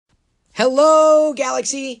Hello,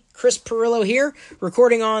 Galaxy. Chris Pirillo here,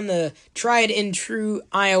 recording on the tried and true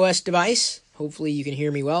iOS device. Hopefully you can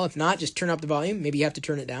hear me well. If not, just turn up the volume. Maybe you have to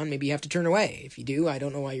turn it down. Maybe you have to turn away. If you do, I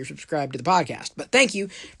don't know why you're subscribed to the podcast. But thank you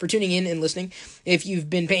for tuning in and listening. If you've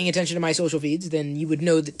been paying attention to my social feeds, then you would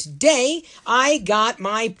know that today I got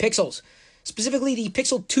my Pixels. Specifically the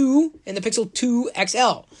Pixel 2 and the Pixel 2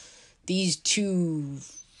 XL. These two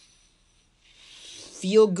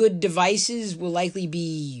feel-good devices will likely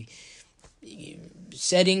be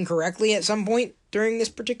said incorrectly at some point during this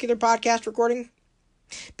particular podcast recording,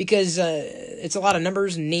 because it's a lot of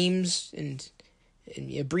numbers and names and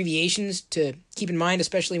abbreviations to keep in mind,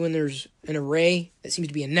 especially when there's an array that seems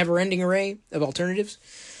to be a never-ending array of alternatives.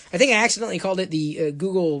 I think I accidentally called it the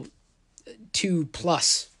Google 2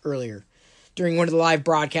 Plus earlier during one of the live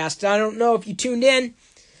broadcasts. I don't know if you tuned in,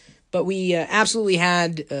 but we absolutely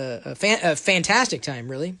had a fantastic time,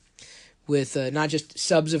 really, with not just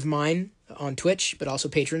subs of mine on Twitch, but also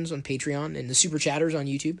patrons on Patreon and the super chatters on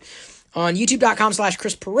YouTube. On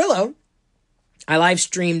youtube.com/Chris Pirillo, I live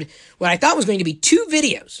streamed what I thought was going to be two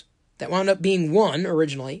videos that wound up being one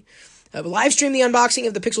originally. Live streamed the unboxing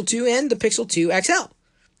of the Pixel 2 and the Pixel 2 XL.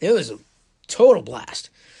 It was a total blast.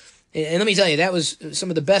 And let me tell you, that was some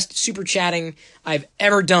of the best super chatting I've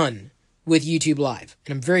ever done with YouTube Live.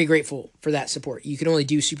 And I'm very grateful for that support. You can only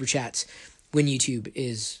do super chats when YouTube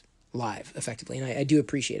is live, effectively, and I do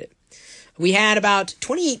appreciate it. We had about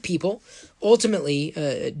 28 people ultimately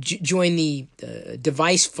join the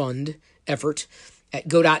device fund effort at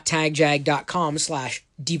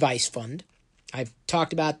go.tagjag.com/device fund. I've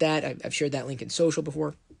talked about that. I've shared that link in social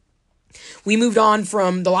before. We moved on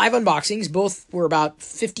from the live unboxings. Both were about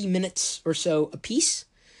 50 minutes or so apiece,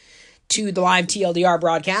 to the live TLDR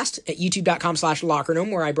broadcast at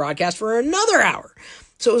youtube.com/Lockernome, where I broadcast for another hour.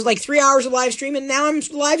 So it was like 3 hours of live stream, and now I'm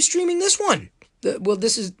live streaming this one.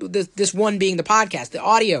 This one being the podcast. The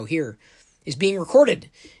audio here is being recorded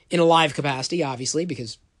in a live capacity, obviously,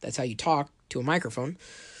 because that's how you talk to a microphone.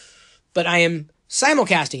 But I am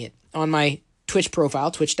simulcasting it on my Twitch profile,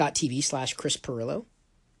 twitch.tv/Chris Pirillo.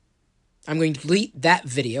 I'm going to delete that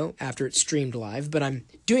video after it's streamed live, but I'm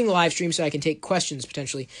doing a live stream so I can take questions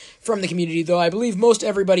potentially from the community, though I believe most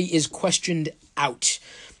everybody is questioned out.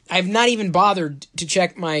 I've not even bothered to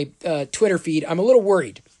check my Twitter feed. I'm a little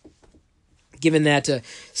worried, given that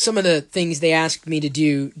some of the things they asked me to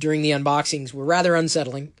do during the unboxings were rather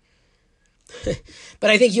unsettling.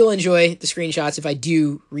 But I think you'll enjoy the screenshots if I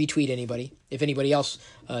do retweet anybody, if anybody else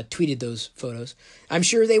tweeted those photos. I'm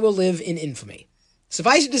sure they will live in infamy.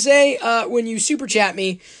 Suffice it to say, when you super chat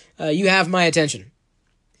me, you have my attention.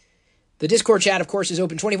 The Discord chat, of course, is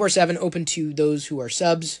open 24/7, open to those who are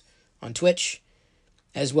subs on Twitch,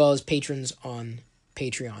 as well as patrons on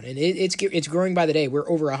Patreon. And it's growing by the day. We're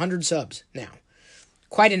over 100 subs now.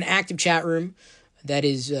 Quite an active chat room that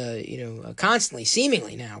is, constantly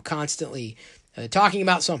talking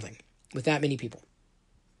about something with that many people.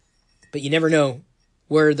 But you never know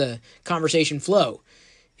where the conversation flow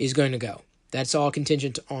is going to go. That's all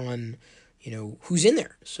contingent on, who's in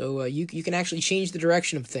there. So you can actually change the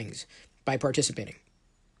direction of things by participating.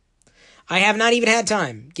 I have not even had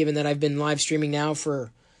time, given that I've been live streaming now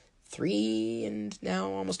for 3 and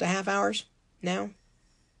now almost a half hours now.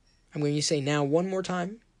 I'm going to say now one more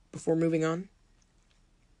time before moving on.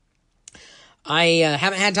 I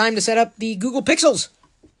haven't had time to set up the Google Pixels.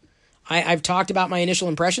 I've talked about my initial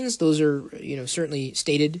impressions. Those are, certainly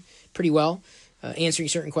stated pretty well. Answering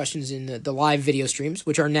certain questions in the live video streams,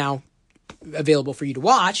 which are now available for you to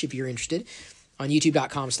watch if you're interested on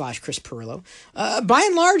youtube.com/Chris Pirillo. By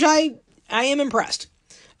and large, I am impressed.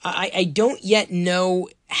 I don't yet know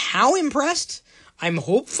how impressed. I'm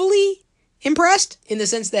hopefully impressed in the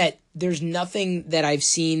sense that there's nothing that I've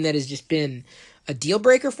seen that has just been a deal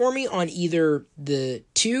breaker for me on either the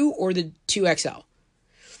 2 or the 2XL.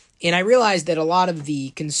 And I realize that a lot of the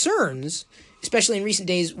concerns, especially in recent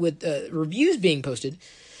days with reviews being posted,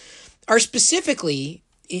 are specifically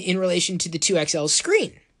in relation to the 2XL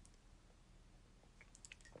screen.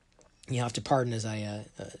 You'll have to pardon as I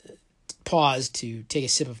pause to take a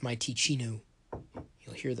sip of my Ticino.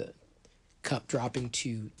 You'll hear the cup dropping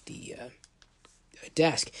to the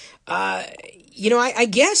desk. I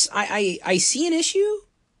guess I see an issue,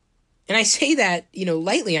 and I say that,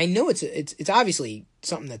 lightly. I know it's obviously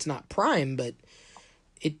something that's not prime, but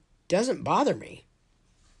it doesn't bother me.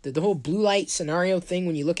 The whole blue light scenario thing,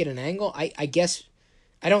 when you look at an angle, I guess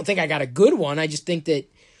I don't think I got a good one. I just think that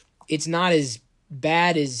it's not as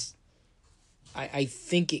bad as I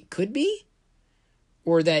think it could be,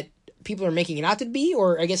 or that people are making it out to be,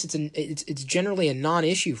 or I guess it's generally a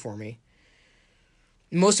non-issue for me.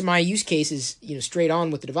 most of my use case is, straight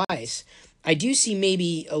on with the device. I do see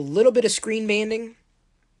maybe a little bit of screen banding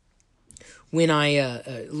when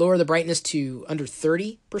I lower the brightness to under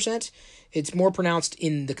 30%. It's more pronounced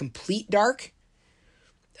in the complete dark,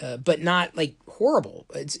 but not like horrible.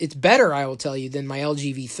 It's better, I will tell you, than my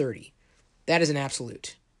LG V30. That is an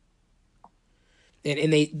absolute.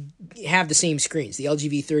 And they have the same screens, the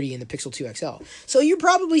LG V30 and the Pixel 2 XL. So you're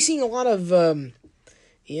probably seeing a lot of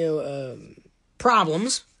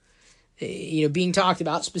problems, being talked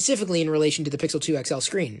about specifically in relation to the Pixel 2 XL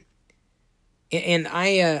screen. And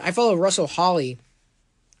I follow Russell Hawley,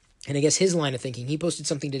 and I guess his line of thinking. He posted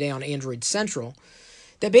something today on Android Central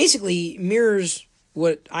that basically mirrors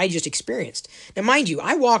what I just experienced. Now, mind you,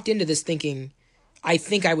 I walked into this thinking I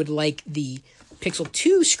think I would like the Pixel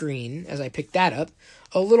 2 screen, as I picked that up,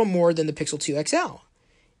 a little more than the Pixel 2 XL.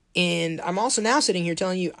 And I'm also now sitting here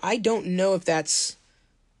telling you I don't know if that's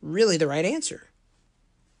really the right answer.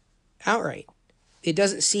 Outright. It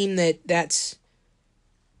doesn't seem that that's,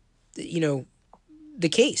 the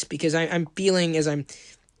case, because I'm feeling, as I'm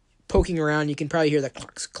poking around, you can probably hear the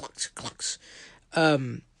clucks, clucks, clucks.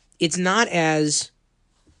 It's not as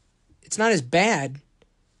bad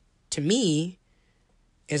to me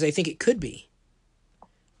as I think it could be.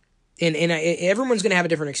 And everyone's going to have a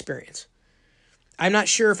different experience. I'm not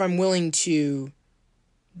sure if I'm willing to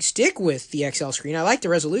stick with the XL screen. I like the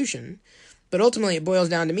resolution, but ultimately it boils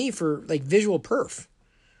down to me for like visual perf.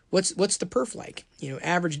 What's the perf like?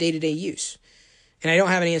 Average day-to-day use. And I don't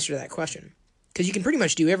have an answer to that question, because you can pretty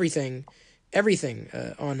much do everything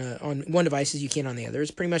on one device as you can on the other.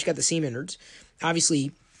 It's pretty much got the same innards.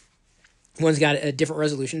 Obviously, one's got a different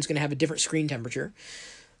resolution. It's going to have a different screen temperature.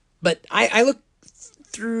 But I look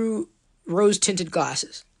through rose-tinted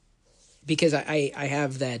glasses, because I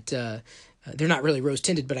have that, they're not really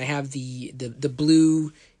rose-tinted, but I have the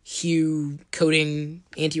blue hue coating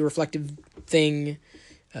anti-reflective thing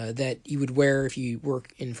that you would wear if you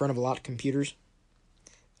work in front of a lot of computers.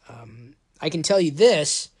 I can tell you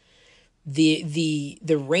this, the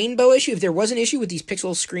rainbow issue, if there was an issue with these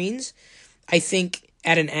Pixel screens, I think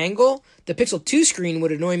at an angle, the Pixel 2 screen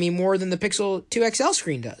would annoy me more than the Pixel 2 XL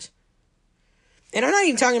screen does. And I'm not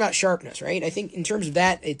even talking about sharpness, right? I think in terms of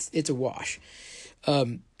that, it's a wash.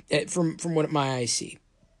 From what my eyes see,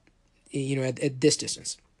 at this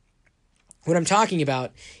distance. What I'm talking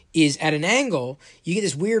about is at an angle, you get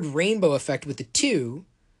this weird rainbow effect with the 2,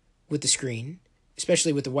 with the screen,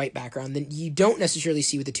 especially with the white background, that you don't necessarily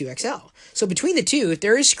see with the 2 XL. So between the two, if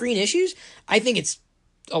there is screen issues, I think it's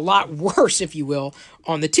a lot worse, if you will,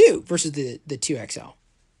 on the 2 versus the 2 XL.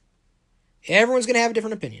 Everyone's going to have a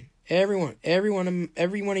different opinion. Every one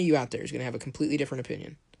of you out there is going to have a completely different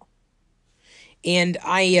opinion. And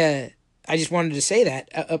I just wanted to say that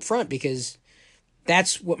up front, because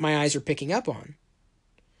that's what my eyes are picking up on.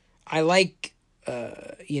 I like,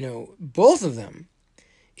 both of them.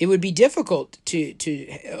 It would be difficult to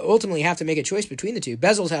ultimately have to make a choice between the two.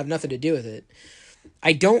 Bezels have nothing to do with it.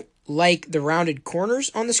 I don't like the rounded corners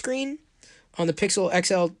on the screen on the Pixel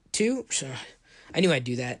XL2. I knew I'd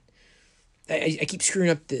do that. I keep screwing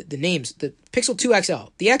up the names. The Pixel 2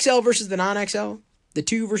 XL. The XL versus the non-XL. The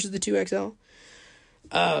 2 versus the 2 XL.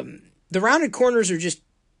 The rounded corners are just,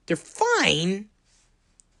 they're fine.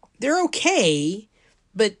 They're okay,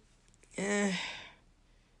 but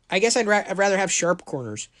I guess I'd rather have sharp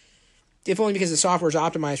corners, if only because the software is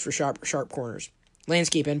optimized for sharp corners,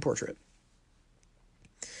 landscape and portrait.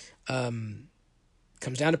 Comes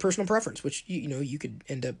down to personal preference, which you could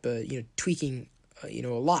end up tweaking a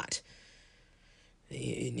lot.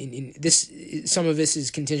 In this, some of this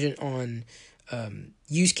is contingent on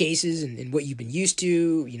use cases and what you've been used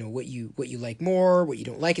to, what you like more, what you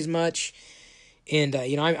don't like as much. And,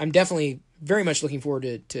 I'm definitely very much looking forward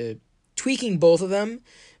to tweaking both of them,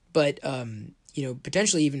 but,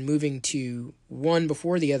 potentially even moving to one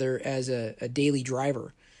before the other as a daily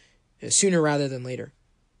driver, sooner rather than later.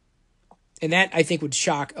 And that, I think, would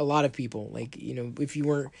shock a lot of people. Like, if you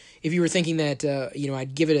were thinking that,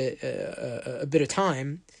 I'd give it a bit of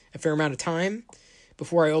time, a fair amount of time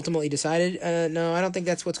before I ultimately decided, no, I don't think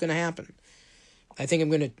that's what's going to happen. I think I'm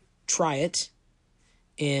going to try it.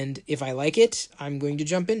 And if I like it, I'm going to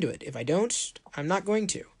jump into it. If I don't, I'm not going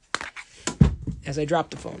to. As I drop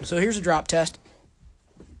the phone. So here's a drop test.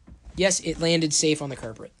 Yes, it landed safe on the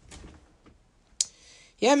carpet.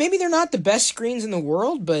 Yeah, maybe they're not the best screens in the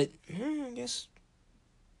world, but I guess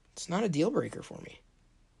it's not a deal breaker for me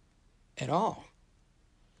at all.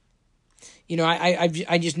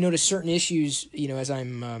 I just noticed certain issues, as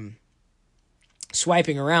I'm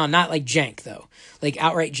swiping around. Not like jank, though. Like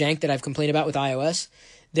outright jank that I've complained about with iOS.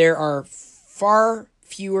 There are far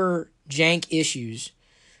fewer jank issues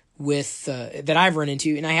with that I've run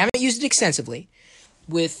into, and I haven't used it extensively,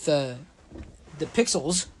 with the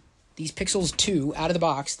Pixels, these Pixels 2 out of the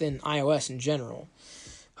box than iOS in general.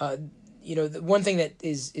 The one thing that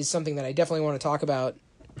is something that I definitely want to talk about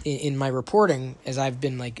in my reporting, as I've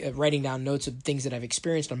been writing down notes of things that I've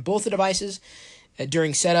experienced on both the devices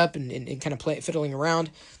during setup and kind of fiddling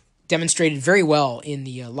around, demonstrated very well in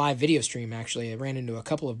the live video stream. Actually, I ran into a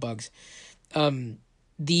couple of bugs.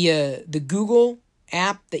 The Google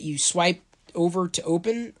app that you swipe over to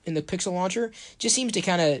open in the Pixel launcher just seems to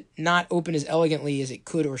kind of not open as elegantly as it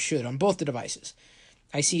could or should on both the devices.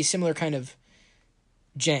 I see a similar kind of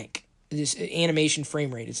jank, this animation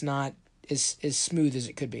frame rate. It's not as smooth as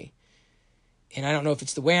it could be. And I don't know if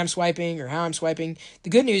it's the way I'm swiping or how I'm swiping. The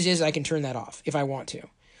good news is I can turn that off if I want to.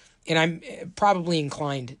 And I'm probably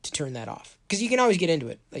inclined to turn that off, because you can always get into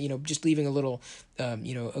it. Just leaving a little,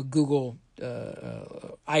 a Google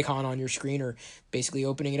icon on your screen, or basically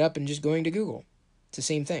opening it up and just going to Google. It's the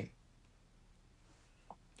same thing.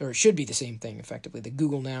 Or it should be the same thing, effectively, the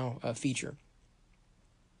Google Now feature.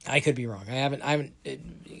 I could be wrong. I haven't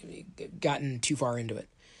gotten too far into it.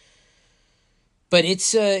 But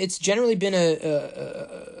it's generally been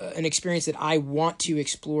an experience that I want to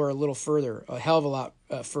explore a little further, a hell of a lot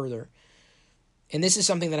further. And this is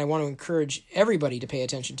something that I want to encourage everybody to pay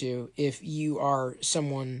attention to if you are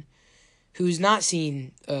someone who's not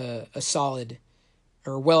seen a solid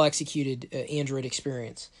or well-executed Android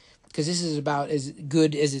experience. Because this is about as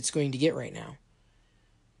good as it's going to get right now.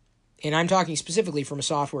 And I'm talking specifically from a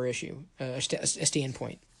software issue, a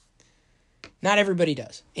standpoint. Not everybody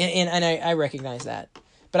does. And I recognize that.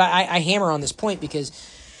 But I hammer on this point because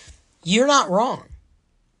you're not wrong.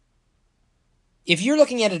 If you're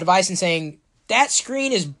looking at a device and saying, that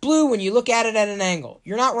screen is blue when you look at it at an angle,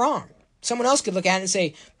 you're not wrong. Someone else could look at it and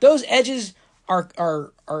say, those edges are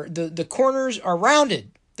the corners are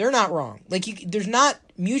rounded. They're not wrong. There's not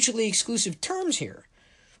mutually exclusive terms here.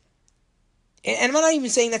 And I'm not even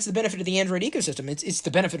saying that's the benefit of the Android ecosystem. It's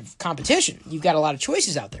the benefit of competition. You've got a lot of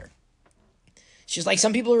choices out there. It's just like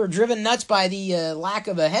some people are driven nuts by the lack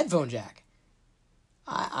of a headphone jack.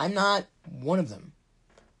 I'm not one of them.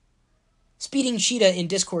 Speeding Cheetah in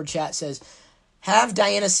Discord chat says, have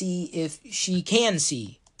Diana see if she can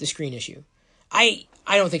see the screen issue. I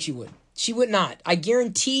don't think she would. She would not. I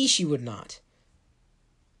guarantee she would not.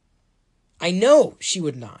 I know she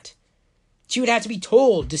would not. She would have to be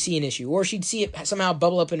told to see an issue, or she'd see it somehow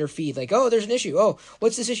bubble up in her feed, like, oh, there's an issue. Oh,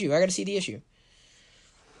 what's this issue? I got to see the issue.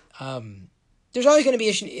 There's always going to be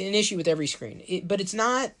an issue with every screen, but it's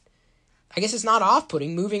not, I guess it's not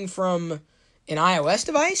off-putting moving from an iOS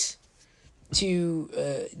device to,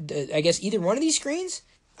 I guess, either one of these screens.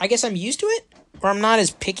 I guess I'm used to it, or I'm not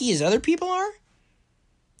as picky as other people are.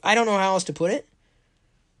 I don't know how else to put it.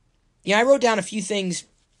 Yeah, I wrote down a few things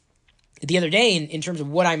the other day in terms of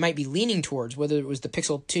what I might be leaning towards, whether it was the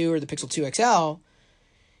Pixel 2 or the Pixel 2 XL.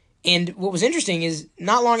 And what was interesting is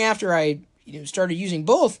not long after I started using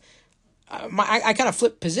both, I kind of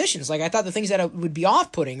flipped positions. Like, I thought the things that would be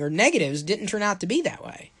off-putting or negatives didn't turn out to be that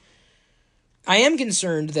way. I am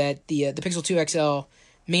concerned that the Pixel 2 XL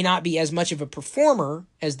may not be as much of a performer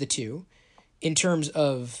as the 2 in terms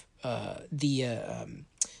of not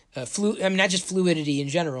just fluidity in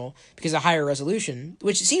general, because of higher resolution,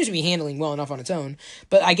 which it seems to be handling well enough on its own,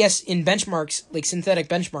 but I guess in benchmarks, like synthetic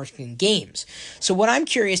benchmarks in games. So what I'm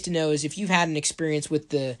curious to know is if you've had an experience with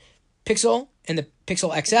the Pixel and the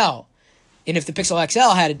Pixel XL, and if the Pixel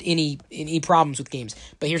XL had any problems with games.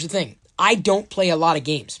 But here's the thing. I don't play a lot of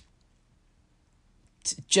games.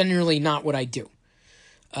 It's generally not what I do.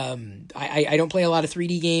 I don't play a lot of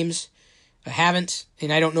 3D games. I haven't,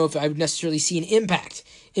 and I don't know if I would necessarily see an impact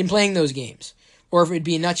in playing those games, or if it would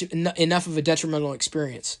be enough of a detrimental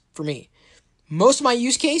experience for me. Most of my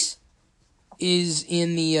use case is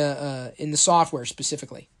in the software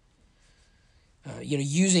specifically.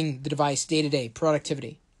 Using the device day to day,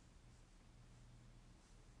 productivity.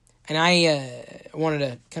 And I wanted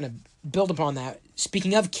to kind of build upon that.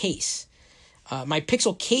 Speaking of case, my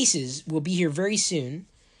Pixel cases will be here very soon.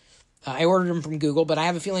 I ordered them from Google, but I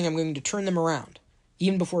have a feeling I'm going to turn them around,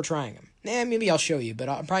 even before trying them. Maybe I'll show you, but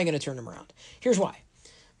I'm probably going to turn them around. Here's why.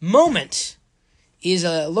 Moment is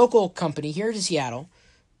a local company here to Seattle,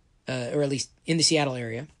 or at least in the Seattle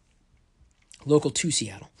area, local to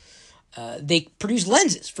Seattle. They produce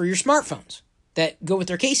lenses for your smartphones that go with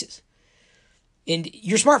their cases. And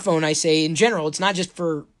your smartphone, I say, in general, it's not just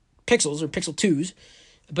for Pixels or Pixel 2s,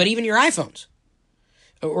 but even your iPhones,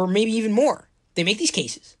 or maybe even more. They make these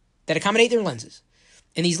cases that accommodate their lenses.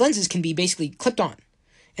 And these lenses can be basically clipped on.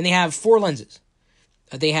 And they have 4 lenses.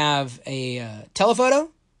 They have a telephoto,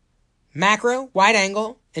 macro, wide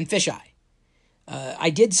angle, and fisheye. I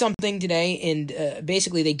did something today, and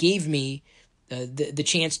basically they gave me the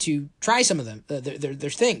chance to try some of them, their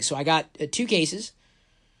things. So I got 2 cases.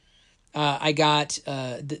 I got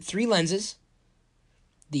the 3 lenses.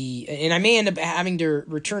 And I may end up having to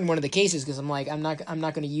return one of the cases because I'm like I'm not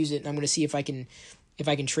going to use it, and I'm going to see if I can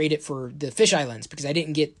trade it for the fisheye lens because I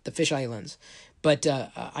didn't get the fisheye lens, but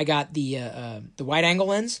I got the wide angle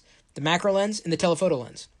lens, the macro lens, and the telephoto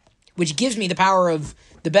lens, which gives me the power of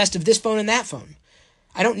the best of this phone and that phone.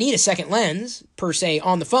 I don't need a second lens per se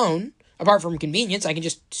on the phone. Apart from convenience, I can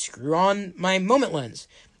just screw on my Moment lens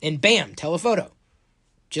and bam, telephoto,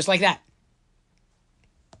 just like that.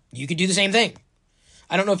 You could do the same thing.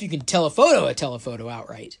 I don't know if you can telephoto a telephoto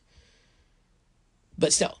outright,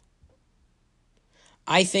 but still,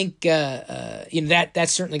 I think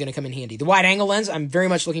that's certainly going to come in handy. The wide angle lens, I'm very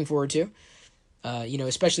much looking forward to.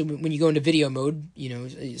 Especially when you go into video mode,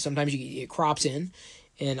 sometimes it crops in,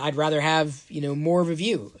 and I'd rather have more of a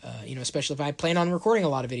view. Especially if I plan on recording a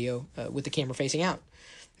lot of video with the camera facing out.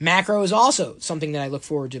 Macro is also something that I look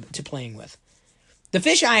forward to playing with. The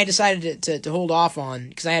fisheye I decided to hold off on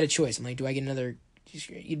because I had a choice. I'm like, do I get another?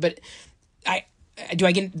 But do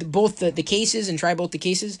I get both the cases and try both the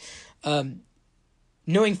cases,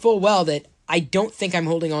 knowing full well that I don't think I'm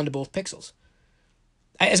holding on to both Pixels.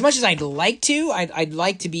 As much as I'd like to, I'd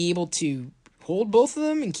like to be able to hold both of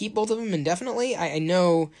them and keep both of them indefinitely. I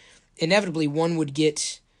know inevitably one would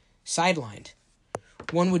get sidelined.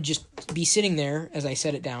 One would just be sitting there as I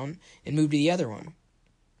set it down and move to the other one.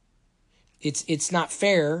 It's not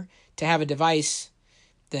fair to have a device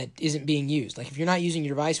that isn't being used. Like if you're not using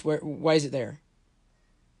your device, why is it there?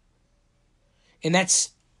 And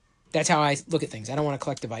that's how I look at things. I don't want to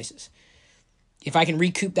collect devices. If I can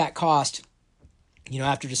recoup that cost,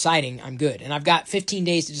 after deciding, I'm good. And I've got 15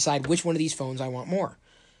 days to decide which one of these phones I want more.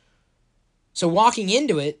 So walking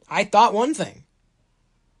into it, I thought one thing.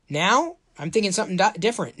 Now, I'm thinking something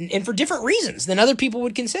different. And for different reasons than other people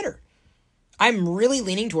would consider. I'm really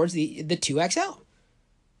leaning towards the 2XL.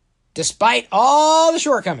 Despite all the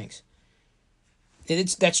shortcomings.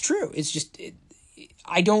 That's true. It's just,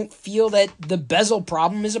 I don't feel that the bezel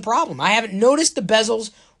problem is a problem. I haven't noticed the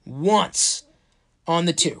bezels once on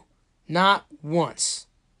the 2. Not once.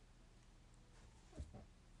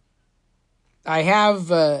 I have,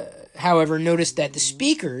 however, noticed that the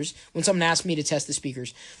speakers, when someone asked me to test the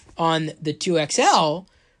speakers on the 2XL,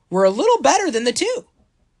 were a little better than the 2.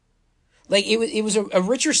 Like it was a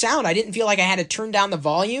richer sound. I didn't feel like I had to turn down the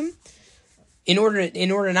volume in order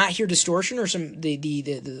to not hear distortion or some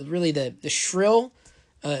the shrill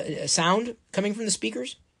sound coming from the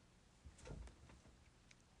speakers.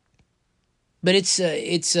 But it's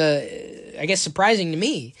I guess surprising to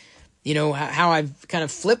me, how I've kind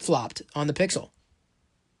of flip-flopped on the Pixel,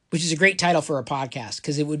 which is a great title for a podcast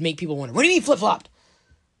because it would make people wonder, what do you mean flip-flopped?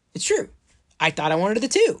 It's true. I thought I wanted the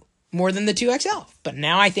 2 more than the 2XL, but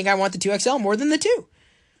now I think I want the 2XL more than the 2.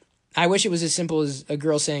 I wish it was as simple as a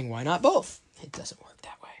girl saying, why not both? It doesn't work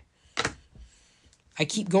that way. I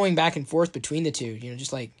keep going back and forth between the 2,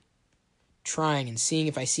 just like trying and seeing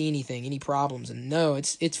if I see any problems. And no,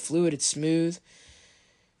 it's fluid, it's smooth,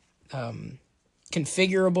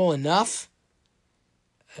 configurable enough.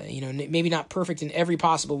 Maybe not perfect in every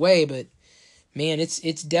possible way, but man,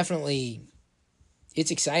 it's definitely,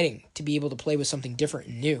 it's exciting to be able to play with something different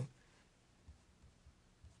and new.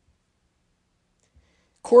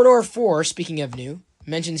 Corridor 4, speaking of new,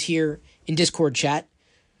 mentions here in Discord chat,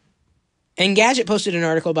 Engadget posted an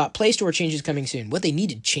article about Play Store changes coming soon. What they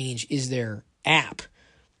need to change is their app.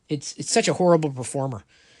 It's such a horrible performer.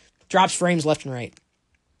 Drops frames left and right.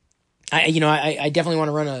 I definitely want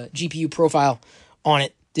to run a GPU profile on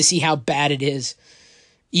it to see how bad it is,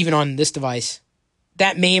 even on this device.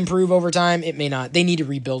 That may improve over time. It may not. They need to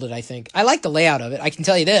rebuild it, I think. I like the layout of it. I can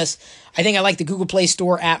tell you this. I think I like the Google Play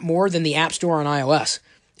Store app more than the App Store on iOS,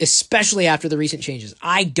 especially after the recent changes.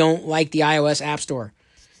 I don't like the iOS App Store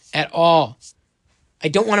at all. I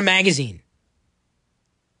don't want a magazine.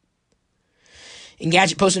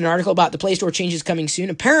 Engadget posted an article about the Play Store changes coming soon.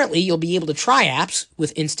 Apparently, you'll be able to try apps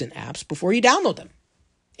with instant apps before you download them.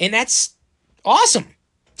 And that's awesome.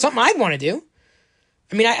 Something I'd want to do.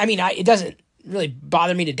 It doesn't really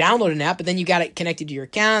bother me to download an app, but then you got it connected to your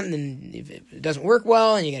account, and then if it doesn't work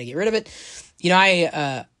well, and you got to get rid of it.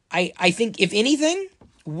 I think, if anything,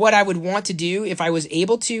 what I would want to do if I was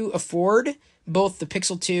able to afford both the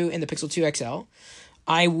Pixel 2 and the Pixel 2 XL,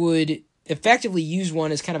 I would effectively use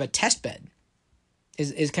one as kind of a test bed.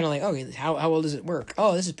 Is kind of like, okay, how well does it work?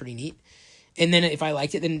 Oh, this is pretty neat. And then if I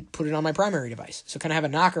liked it, then put it on my primary device. So kind of have a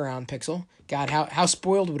knock-around Pixel. God, how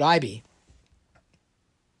spoiled would I be?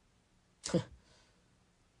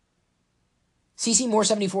 CC More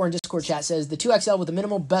 74 in Discord chat says the 2XL with the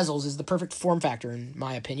minimal bezels is the perfect form factor, in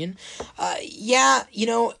my opinion. Yeah,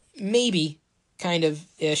 maybe, kind of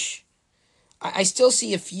ish. I still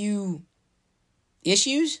see a few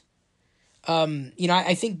issues.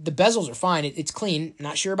 I think the bezels are fine. It's clean.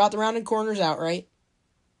 Not sure about the rounded corners outright.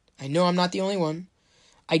 I know I'm not the only one.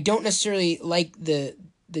 I don't necessarily like the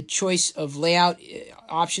choice of layout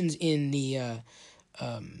options in the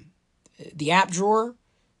app drawer.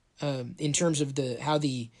 In terms of how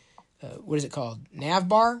the what is it called, nav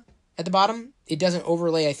bar at the bottom, it doesn't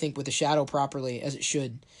overlay, I think, with the shadow properly as it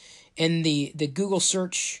should, and the Google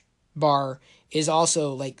search bar is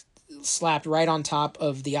also like slapped right on top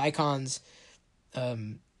of the icons.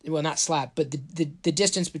 Well, not slapped, but the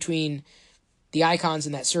distance between the icons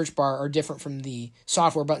in that search bar are different from the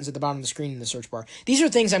software buttons at the bottom of the screen in the search bar. These are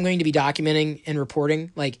things I'm going to be documenting and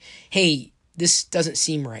reporting, like, hey, this doesn't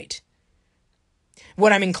seem right.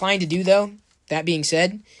 What I'm inclined to do, though, that being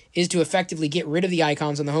said, is to effectively get rid of the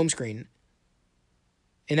icons on the home screen.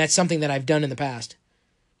 And that's something that I've done in the past.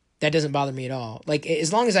 That doesn't bother me at all. Like,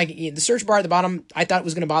 as long as the search bar at the bottom, I thought it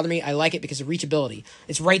was going to bother me. I like it because of reachability.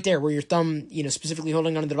 It's right there where your thumb, specifically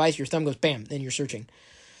holding onto the device, your thumb goes bam, then you're searching.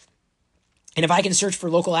 And if I can search for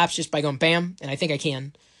local apps just by going bam, and I think I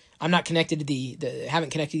can, I'm not connected to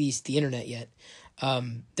haven't connected these to the internet yet,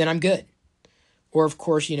 then I'm good. Or, of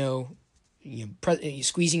course,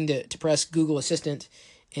 squeezing to press Google Assistant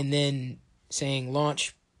and then saying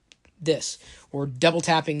launch this, or double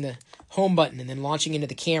tapping the home button and then launching into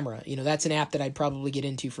the camera. That's an app that I'd probably get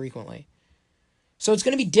into frequently. So it's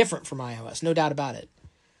going to be different from iOS, no doubt about it.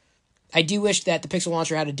 I do wish that the Pixel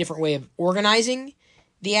Launcher had a different way of organizing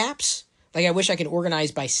the apps. Like, I wish I could organize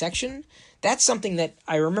by section. That's something that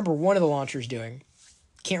I remember one of the launchers doing.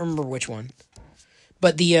 Can't remember which one.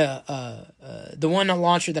 But the one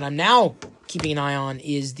launcher that I'm now keeping an eye on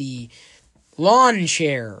is the Lawn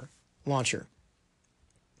Chair launcher.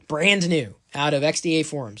 Brand new, out of XDA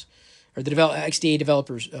forums, or the XDA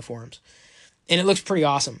developers forums. And it looks pretty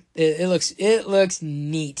awesome. It looks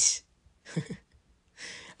neat.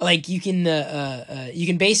 Like, you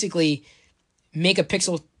can basically make a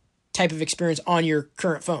Pixel type of experience on your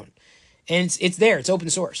current phone. And it's there. It's open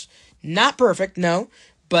source. Not perfect, no.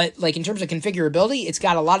 But, like, in terms of configurability, it's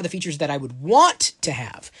got a lot of the features that I would want to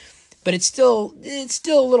have. But it's still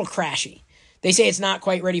a little crashy. They say it's not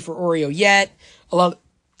quite ready for Oreo yet. A lot of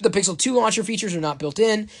the Pixel 2 launcher features are not built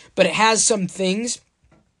in. But it has some things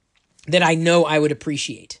that I know I would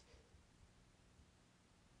appreciate.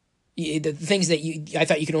 The things that I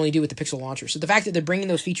thought you could only do with the Pixel launcher. So the fact that they're bringing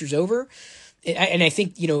those features over, and I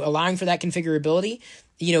think, allowing for that configurability,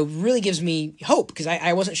 really gives me hope, because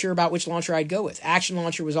I wasn't sure about which launcher I'd go with. Action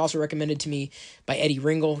Launcher was also recommended to me by Eddie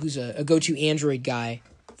Ringel, who's a go-to Android guy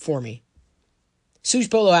for me. Suge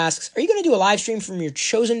Polo asks, are you going to do a live stream from your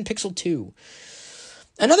chosen Pixel 2?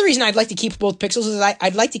 Another reason I'd like to keep both Pixels is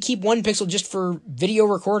I'd like to keep one Pixel just for video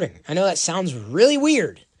recording. I know that sounds really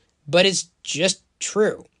weird, but it's just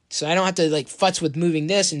true. So I don't have to, like, futz with moving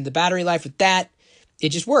this and the battery life with that. It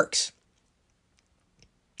just works.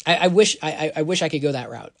 I wish I could go that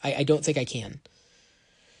route. I don't think I can.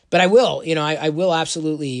 But I will. I will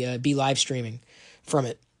absolutely be live streaming from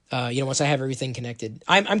it, once I have everything connected.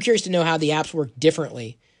 I'm curious to know how the apps work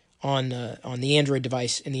differently on the Android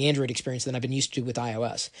device and the Android experience than I've been used to with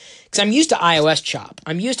iOS. Because I'm used to iOS chop.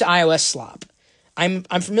 I'm used to iOS slop. I'm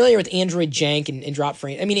familiar with Android jank and drop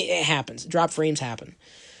frame. I mean, it happens. Drop frames happen.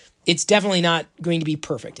 It's definitely not going to be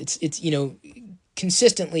perfect. It's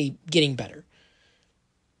consistently getting better.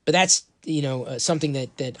 But that's, something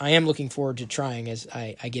that I am looking forward to trying as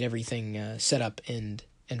I get everything set up and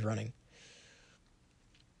running.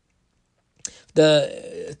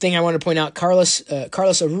 The thing I want to point out, Carlos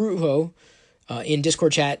Arujo in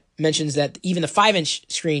Discord chat mentions that even the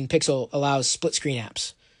 5-inch screen Pixel allows split screen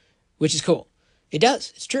apps, which is cool. It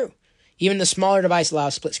does. It's true. Even the smaller device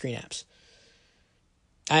allows split screen apps.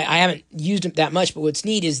 I haven't used it that much, but what's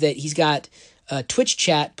neat is that he's got Twitch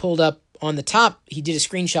chat pulled up on the top. He did a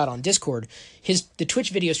screenshot on Discord, the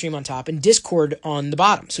Twitch video stream on top and Discord on the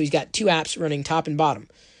bottom. So he's got two apps running top and bottom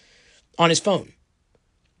on his phone.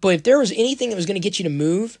 But if there was anything that was going to get you to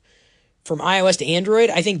move from iOS to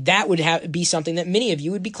Android, I think that would be something that many of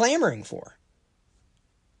you would be clamoring for.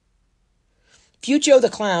 Fucho the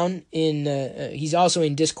Clown, he's also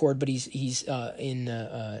in Discord, but he's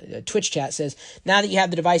in Twitch chat, says, now that you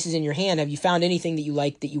have the devices in your hand, have you found anything that you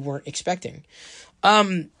like that you weren't expecting?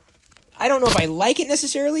 I don't know if I like it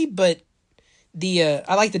necessarily, but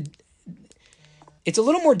I like it's a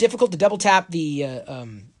little more difficult to double tap the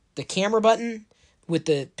camera button with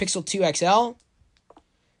the Pixel 2 XL.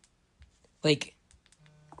 Like,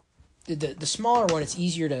 the smaller one, it's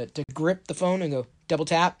easier to grip the phone and go double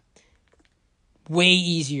tap. Way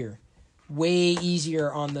easier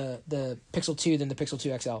on the Pixel 2 than the Pixel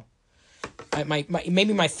 2 XL.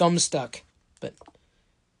 Maybe my thumb's stuck, but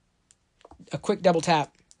a quick double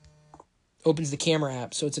tap opens the camera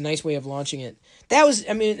app, so it's a nice way of launching it.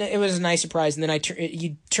 It was a nice surprise. And then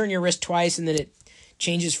you turn your wrist twice, and then it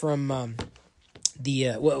changes from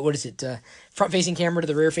what is it, front facing camera to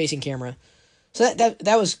the rear facing camera. So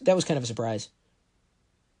that was kind of a surprise.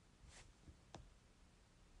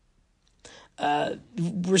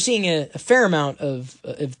 We're seeing a fair amount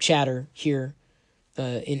of chatter here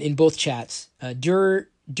in both chats.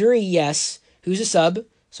 Dury Yes, who's a sub,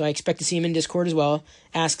 so I expect to see him in Discord as well,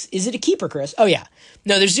 asks, is it a keeper, Chris? Oh, yeah.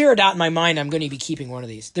 No, there's zero doubt in my mind I'm going to be keeping one of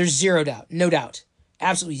these. There's zero doubt. No doubt.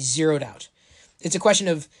 Absolutely zero doubt. It's a question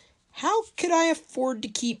of, how could I afford to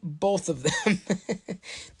keep both of them?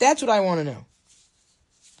 That's what I want to know.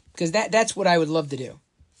 Because that's what I would love to do.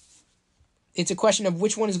 It's a question of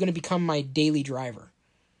which one is going to become my daily driver.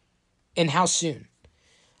 And how soon.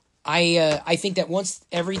 I think that once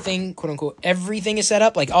everything, quote unquote, everything is set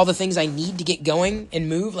up, like all the things I need to get going and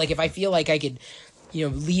move, like if I feel like I could,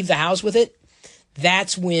 leave the house with it,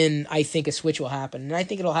 that's when I think a switch will happen. And I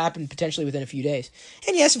think it'll happen potentially within a few days.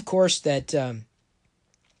 And yes, of course, that,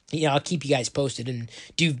 I'll keep you guys posted and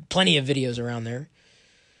do plenty of videos around there.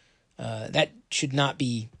 That should not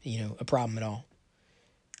be, a problem at all.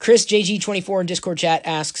 Chris JG24 in Discord chat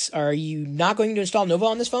asks, are you not going to install Nova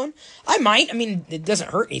on this phone? I might. I mean, it doesn't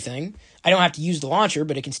hurt anything. I don't have to use the launcher,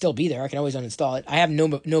 but it can still be there. I can always uninstall it. I have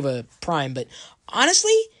Nova Prime, but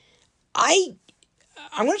honestly, I'm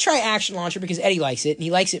going to try Action Launcher because Eddie likes it, and he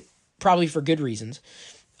likes it probably for good reasons.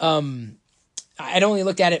 I'd only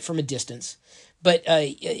looked at it from a distance. But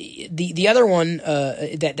the other one,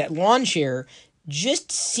 that lawn chair,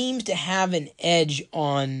 just seems to have an edge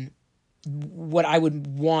on what I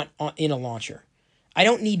would want in a launcher. I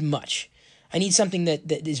don't need much. I need something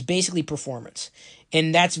that is basically performance,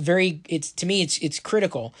 and that's to me it's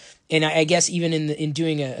critical. And I guess even in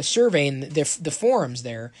doing a survey in the forums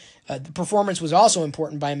there, the performance was also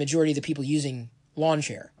important by a majority of the people using lawn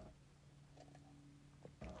chair.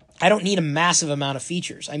 I don't need a massive amount of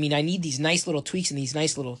features. I mean, I need these nice little tweaks and these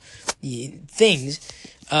nice little things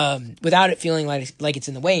without it feeling like it's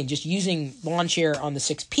in the way. And just using lawn chair on the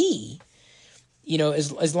 6P,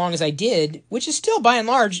 as long as I did, which is still by and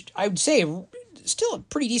large, I would say, still a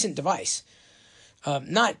pretty decent device.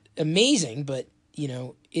 Not amazing, but,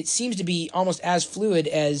 it seems to be almost as fluid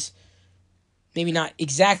as, maybe not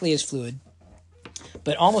exactly as fluid,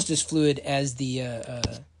 but almost as fluid as the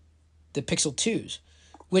Pixel 2s,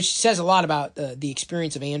 which says a lot about the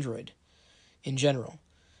experience of Android in general.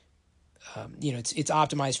 It's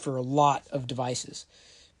optimized for a lot of devices.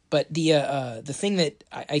 But the thing that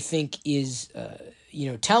I think is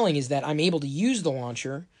telling is that I'm able to use the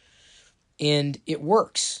launcher, and it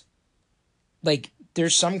works. Like,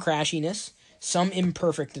 there's some crashiness, some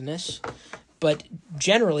imperfectness, but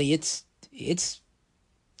generally it's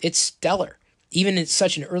stellar. Even at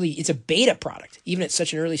such an early, it's a beta product, even at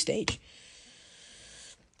such an early stage.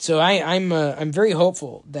 So I'm very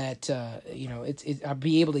hopeful that I'll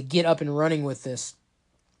be able to get up and running with this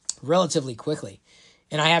relatively quickly.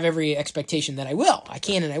 And I have every expectation that I will. I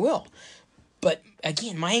can and I will. But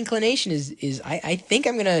again, my inclination is I think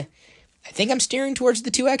I'm steering towards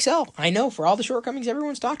the 2XL. I know, for all the shortcomings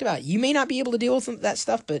everyone's talked about. You may not be able to deal with that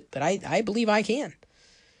stuff, but I believe I can.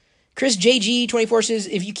 Chris JG24 says,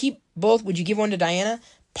 if you keep both, would you give one to Diana?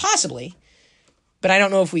 Possibly. But I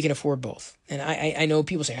don't know if we can afford both. And I know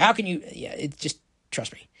people say, how can you? Yeah,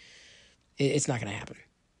 trust me. It's not going to happen.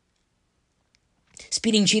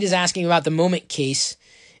 Speeding Cheetah's asking about the Moment case,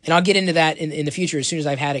 and I'll get into that in the future as soon as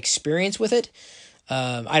I've had experience with it.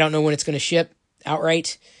 I don't know when it's going to ship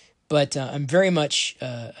outright, but I'm very much,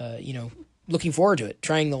 looking forward to it,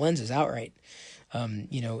 trying the lenses outright.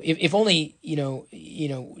 If only,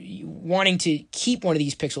 wanting to keep one of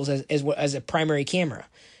these pixels as a primary camera,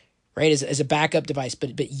 right? As a backup device,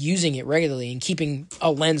 but using it regularly and keeping a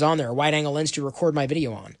lens on there, a wide angle lens to record my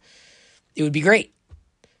video on. It would be great.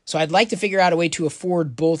 So I'd like to figure out a way to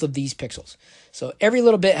afford both of these pixels. So every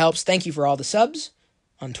little bit helps. Thank you for all the subs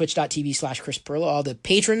on twitch.tv/Chris Pirillo. All the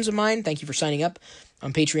patrons of mine, thank you for signing up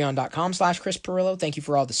on patreon.com/Chris Pirillo. Thank you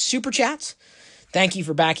for all the super chats. Thank you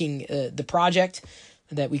for backing the project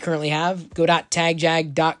that we currently have.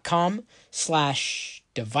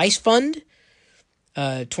 go.tagjag.com/device fund.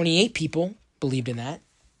 28 people believed in that.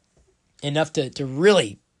 Enough to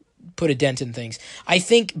really put a dent in things. I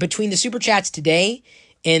think between the super chats today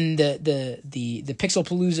and the Pixel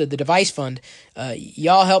Palooza, the device fund,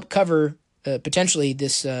 y'all help cover potentially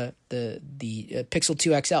this the Pixel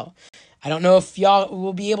 2 XL. I don't know if y'all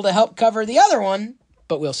will be able to help cover the other one,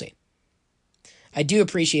 but we'll see. I do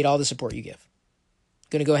appreciate all the support you give.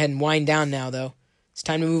 Going to go ahead and wind down now, though. It's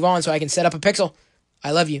time to move on so I can set up a Pixel.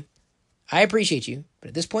 I love you. I appreciate you, but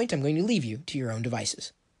at this point, I'm going to leave you to your own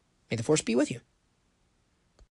devices. May the Force be with you.